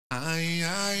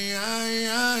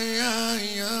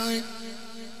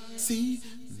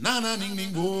Anna ning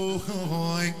ning boy.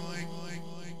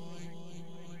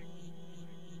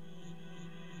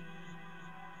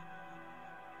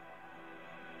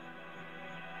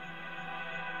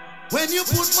 When you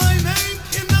put my name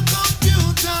in the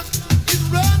computer, it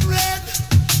run red.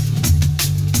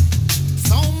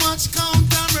 So much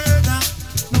counter murder.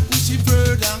 No push it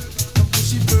further, no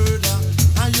push it further.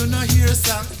 And you no hear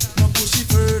sir, no push it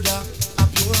further. A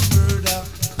pure murder,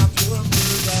 a pure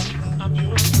murder, a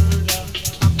pure murder,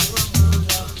 a pure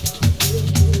murder.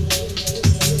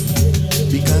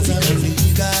 Because I'm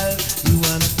illegal, you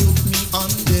wanna put me on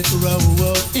death row.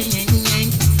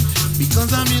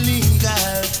 Because I'm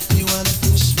illegal, you wanna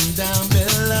push me down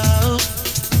below.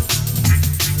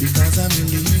 Because I'm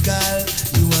illegal,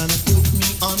 you wanna put me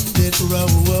on death row.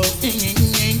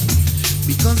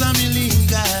 Because I'm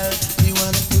illegal, you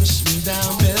wanna push me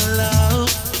down below.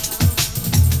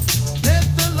 Let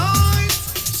the light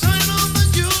shine on the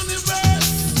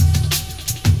universe,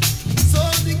 so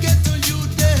the ghetto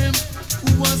youth them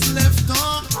who was left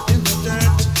on in the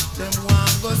dirt, them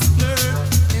one was blurred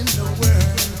in the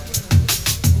world.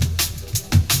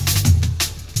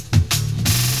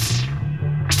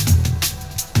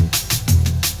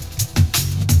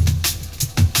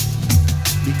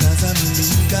 Because I'm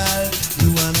illegal, you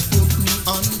wanna put me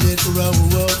on death row.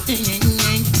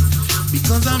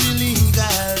 Because I'm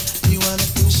illegal, you wanna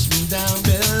push me down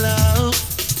below.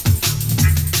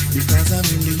 Because I'm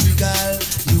illegal,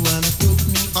 you wanna put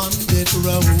me on death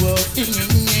row.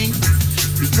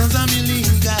 Because I'm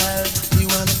illegal, you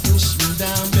wanna push me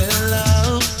down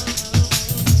below.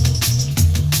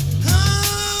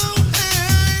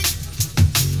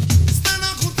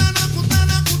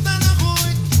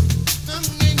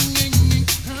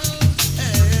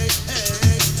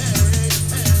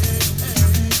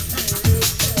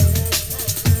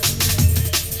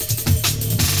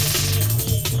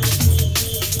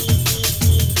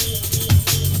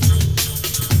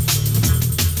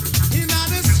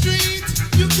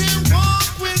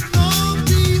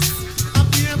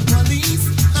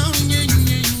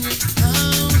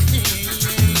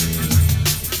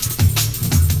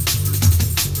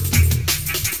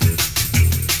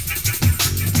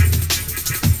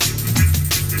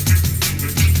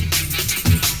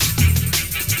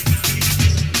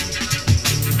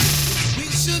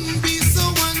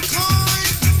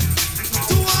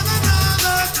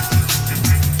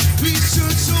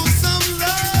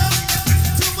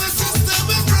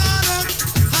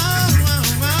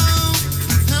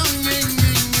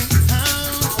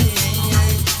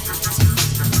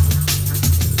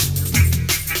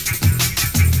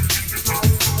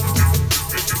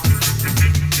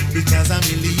 Because I'm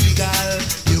illegal,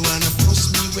 you wanna push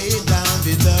me way down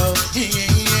below.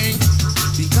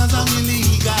 Because I'm illegal.